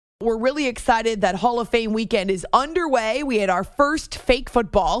We're really excited that Hall of Fame weekend is underway. We had our first fake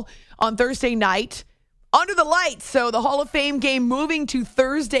football on Thursday night under the lights. So the Hall of Fame game moving to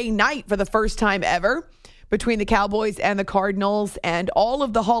Thursday night for the first time ever between the Cowboys and the Cardinals, and all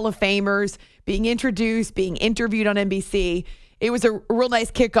of the Hall of Famers being introduced, being interviewed on NBC. It was a real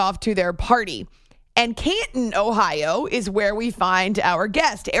nice kickoff to their party. And Canton, Ohio is where we find our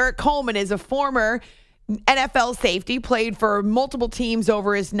guest. Erik Coleman is a former NFL safety, played for multiple teams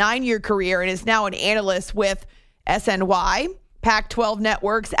over his 9-year career, and is now an analyst with SNY, Pac-12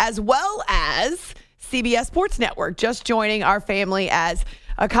 networks, as well as CBS Sports Network, just joining our family as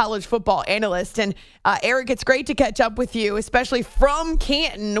a college football analyst. And Erik, it's great to catch up with you, especially from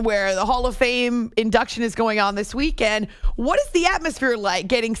Canton, where the Hall of Fame induction is going on this weekend. What is the atmosphere like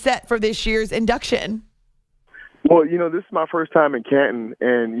getting set for this year's induction? Well, this is my first time in Canton,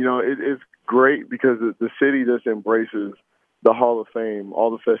 and, it's great because the city just embraces the Hall of Fame,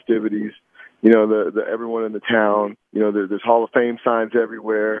 all the festivities, the everyone in the town, there's Hall of Fame signs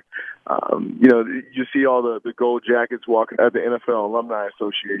everywhere. You see all the gold jackets walking at the NFL Alumni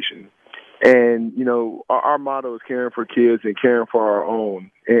Association. And, our motto is caring for kids and caring for our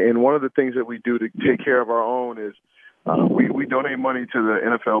own. And one of the things that we do to take care of our own is we donate money to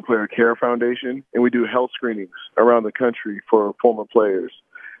the NFL Player Care Foundation, and we do health screenings around the country for former players.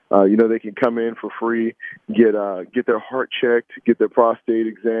 They can come in for free, get their heart checked, get their prostate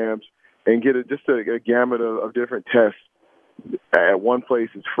exams, and get just a gamut of different tests. At one place,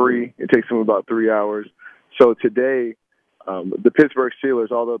 it's free. It takes them about 3 hours. So today, the Pittsburgh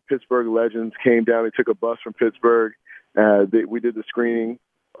Steelers, all the Pittsburgh legends came down. They took a bus from Pittsburgh. We did the screening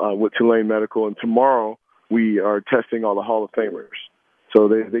with Tulane Medical, and tomorrow we are testing all the Hall of Famers. So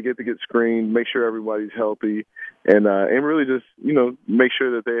they get to get screened, make sure everybody's healthy, and really just make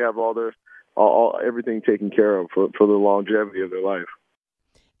sure that they have everything taken care of for the longevity of their life.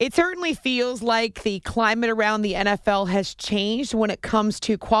 It certainly feels like the climate around the NFL has changed when it comes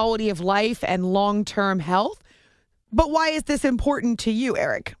to quality of life and long-term health. But why is this important to you,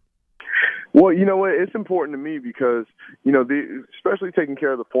 Erik? Well, you know what? It's important to me because, especially taking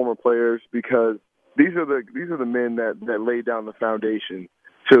care of the former players, because these are the men that laid down the foundation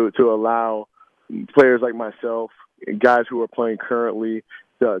to allow players like myself and guys who are playing currently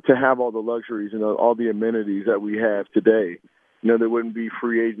to have all the luxuries and all the amenities that we have today. There wouldn't be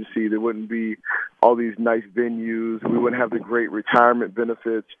free agency. There wouldn't be all these nice venues. We wouldn't have the great retirement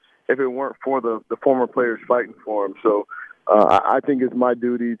benefits if it weren't for the former players fighting for them. So I think it's my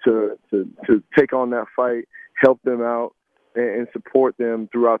duty to take on that fight, help them out, and support them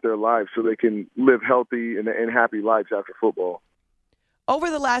throughout their lives so they can live healthy and happy lives after football. Over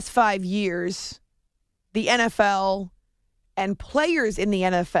the last 5 years, the NFL and players in the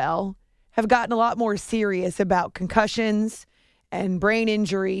NFL have gotten a lot more serious about concussions and brain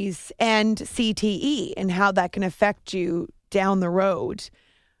injuries and CTE and how that can affect you down the road.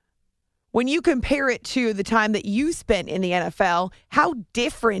 When you compare it to the time that you spent in the NFL, how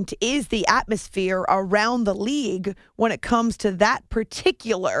different is the atmosphere around the league when it comes to that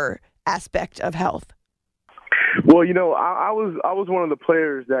particular aspect of health? Well, I was one of the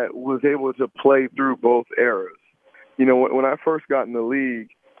players that was able to play through both eras. When I first got in the league,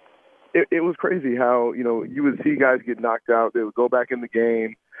 it was crazy how, you would see guys get knocked out. They would go back in the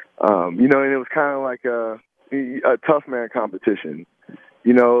game, and it was kind of like a tough man competition.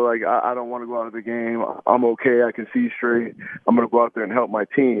 I don't want to go out of the game. I'm okay. I can see straight. I'm going to go out there and help my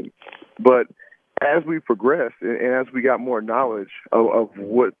team. But as we progressed and as we got more knowledge of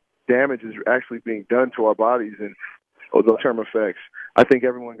what damage is actually being done to our bodies and the term effects, I think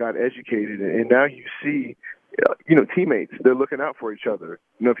everyone got educated. And now you see, teammates, they're looking out for each other.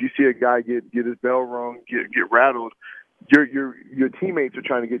 If you see a guy get his bell rung, get rattled, your teammates are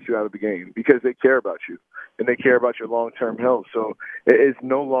trying to get you out of the game because they care about you and they care about your long-term health. So it's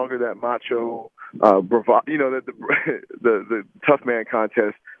no longer that macho bravado, the tough man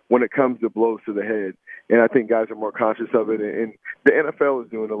contest when it comes to blows to the head. And I think guys are more conscious of it. And the NFL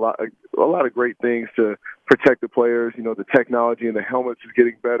is doing a lot of great things to protect the players. The technology and the helmets is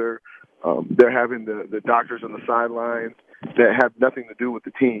getting better. They're having the doctors on the sidelines that have nothing to do with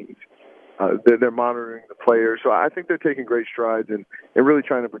the teams. They're monitoring the players. So I think they're taking great strides and really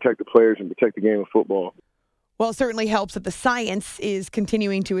trying to protect the players and protect the game of football. Well, it certainly helps that the science is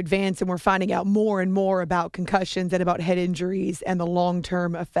continuing to advance and we're finding out more and more about concussions and about head injuries and the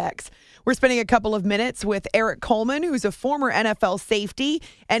long-term effects. We're spending a couple of minutes with Erik Coleman, who's a former NFL safety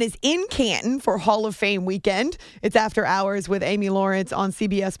and is in Canton for Hall of Fame weekend. It's After Hours with Amy Lawrence on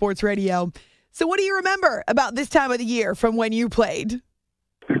CBS Sports Radio. So what do you remember about this time of the year from when you played?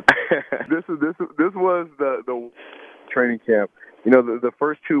 This was the training camp. The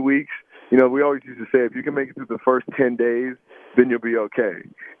first 2 weeks, we always used to say if you can make it through the first 10 days, then you'll be okay.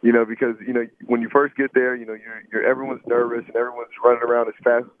 Because, when you first get there, you're everyone's nervous and everyone's running around as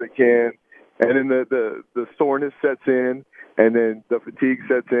fast as they can. And then the soreness sets in, and then the fatigue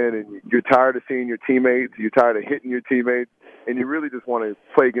sets in, and you're tired of seeing your teammates, you're tired of hitting your teammates, and you really just want to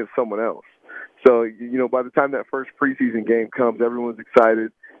play against someone else. So, by the time that first preseason game comes, everyone's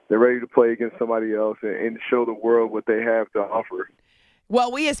excited. They're ready to play against somebody else and show the world what they have to offer.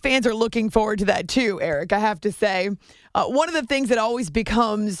 Well, we as fans are looking forward to that too, Erik, I have to say. One of the things that always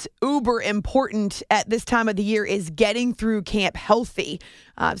becomes uber important at this time of the year is getting through camp healthy.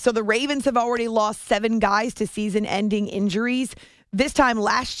 So the Ravens have already lost 7 guys to season-ending injuries. This time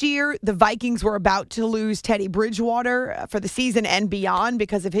last year, the Vikings were about to lose Teddy Bridgewater for the season and beyond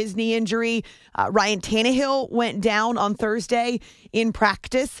because of his knee injury. Ryan Tannehill went down on Thursday in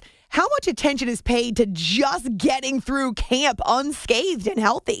practice. How much attention is paid to just getting through camp unscathed and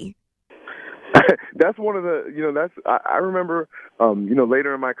healthy? That's one of the, I remember,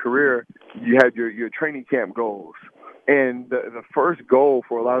 later in my career, you had your training camp goals. And the first goal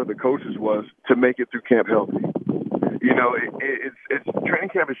for a lot of the coaches was to make it through camp healthy. It's training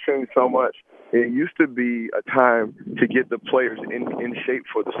camp has changed so much. It used to be a time to get the players in shape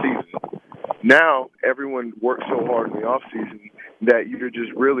for the season. Now everyone works so hard in the off season that you're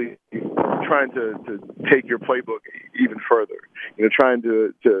just really trying to take your playbook even further. Trying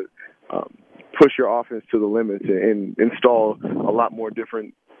to push your offense to the limits and install a lot more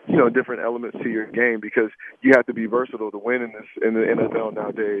different elements to your game because you have to be versatile to win in the NFL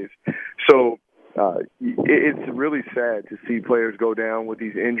nowadays. So it's really sad to see players go down with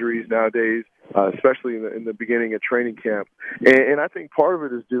these injuries nowadays, especially in the beginning of training camp. And I think part of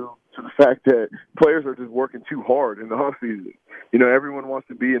it is due to the fact that players are just working too hard in the offseason. Everyone wants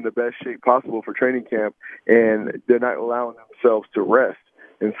to be in the best shape possible for training camp, and they're not allowing themselves to rest.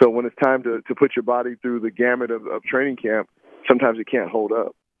 And so when it's time to put your body through the gamut of training camp, sometimes it can't hold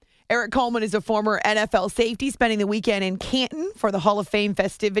up. Erik Coleman is a former NFL safety spending the weekend in Canton for the Hall of Fame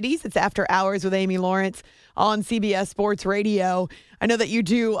festivities. It's After Hours with Amy Lawrence on CBS Sports Radio. I know that you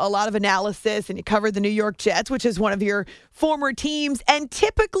do a lot of analysis and you covered the New York Jets, which is one of your former teams. And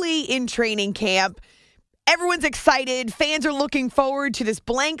typically in training camp, everyone's excited. Fans are looking forward to this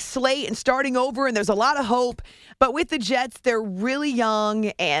blank slate and starting over, and there's a lot of hope. But with the Jets, they're really young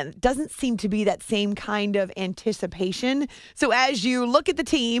and doesn't seem to be that same kind of anticipation. So as you look at the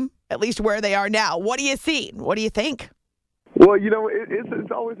team, at least where they are now, what do you see? What do you think? Well,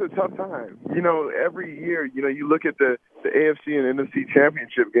 it's always a tough time. Every year, you look at the AFC and NFC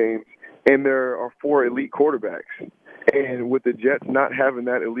championship games, and there are 4 elite quarterbacks. And with the Jets not having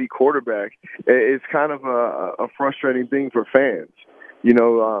that elite quarterback, it's kind of a frustrating thing for fans. They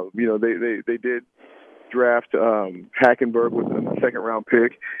did draft Hackenberg with a second-round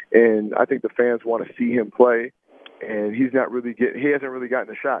pick, and I think the fans want to see him play. And he hasn't really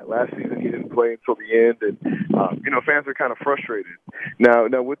gotten a shot. Last season he didn't play until the end, and fans are kind of frustrated. Now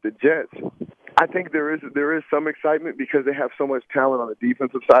with the Jets, I think there is some excitement because they have so much talent on the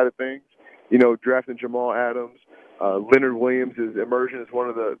defensive side of things. Drafting Jamal Adams. Leonard Williams is emerging as one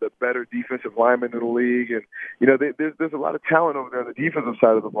of the better defensive linemen in the league. And, there's a lot of talent over there on the defensive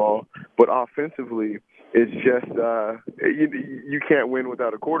side of the ball. But offensively, it's just you can't win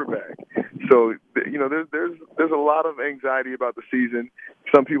without a quarterback. So, there's a lot of anxiety about the season.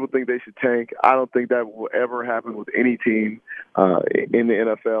 Some people think they should tank. I don't think that will ever happen with any team in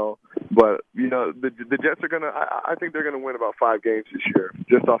the NFL. But, the Jets are going to – I think they're going to win about 5 games this year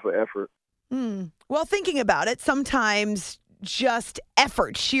just off of effort. Well, thinking about it, sometimes just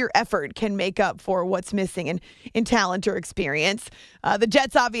sheer effort can make up for what's missing in talent or experience. The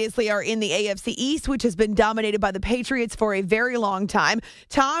Jets obviously are in the AFC East, which has been dominated by the Patriots for a very long time.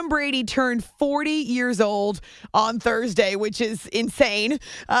 Tom Brady turned 40 years old on Thursday, which is insane.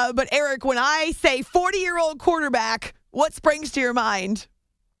 But Erik, when I say 40-year-old quarterback, what springs to your mind?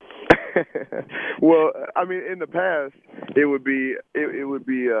 Well, I mean, in the past, it would be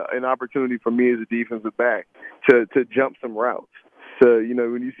an opportunity for me as a defensive back to jump some routes.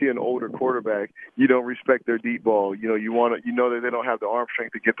 When you see an older quarterback, you don't respect their deep ball. You know that they don't have the arm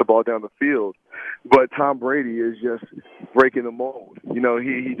strength to get the ball down the field. But Tom Brady is just breaking the mold.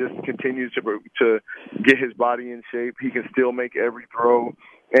 He just continues to get his body in shape. He can still make every throw,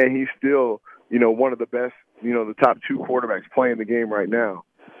 and he's still one of the best. The top 2 quarterbacks playing the game right now.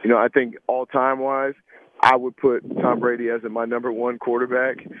 I think all-time wise, I would put Tom Brady as my number 1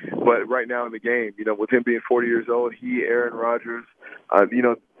 quarterback. But right now in the game, with him being 40 years old, Aaron Rodgers,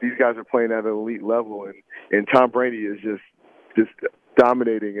 these guys are playing at an elite level. And Tom Brady is just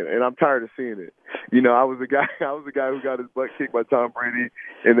dominating, and I'm tired of seeing it. You know, I was the guy who got his butt kicked by Tom Brady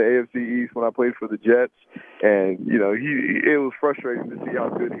in the AFC East when I played for the Jets, and you know, it was frustrating to see how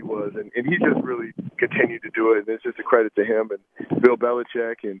good he was, and he just really continued to do it. And it's just a credit to him and Bill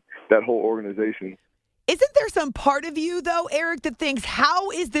Belichick and that whole organization. Isn't there some part of you, though, Eric, that thinks, how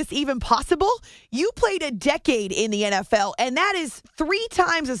is this even possible? You played a decade in the NFL, and that is 3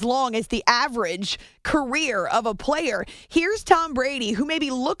 times as long as the average career of a player. Here's Tom Brady, who maybe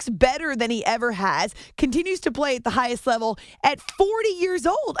looks better than he ever has, continues to play at the highest level at 40 years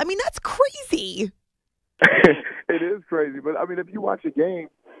old. I mean, that's crazy. It is crazy. But, I mean, if you watch a game,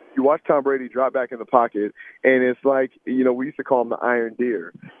 you watch Tom Brady drop back in the pocket, and it's like, you know, we used to call him the Iron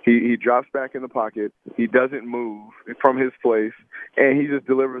Deer. He drops back in the pocket, he doesn't move from his place, and he just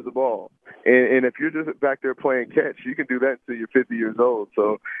delivers the ball. And if you're just back there playing catch, you can do that until you're 50 years old.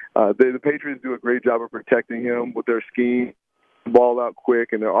 So the Patriots do a great job of protecting him with their scheme, ball out quick,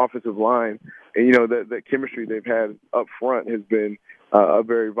 and their offensive line. And, you know, the chemistry they've had up front has been a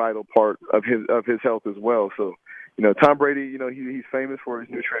very vital part of his health as well. So, you know, Tom Brady, you know, he's famous for his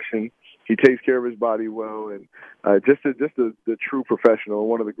nutrition. He takes care of his body well, and just the true professional,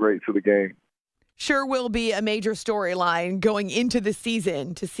 one of the greats of the game. Sure will be a major storyline going into the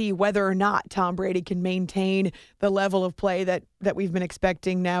season to see whether or not Tom Brady can maintain the level of play that we've been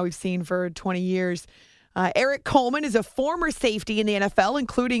expecting now, we've seen for 20 years. Erik Coleman is a former safety in the NFL,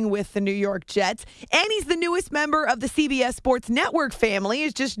 including with the New York Jets, and he's the newest member of the CBS Sports Network family.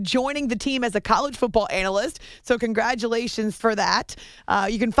 He's just joining the team as a college football analyst, so congratulations for that.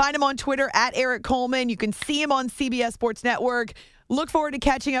 You can find him on Twitter at Erik Coleman. You can see him on CBS Sports Network. Look forward to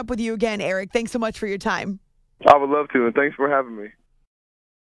catching up with you again, Eric. Thanks so much for your time. I would love to, and thanks for having me.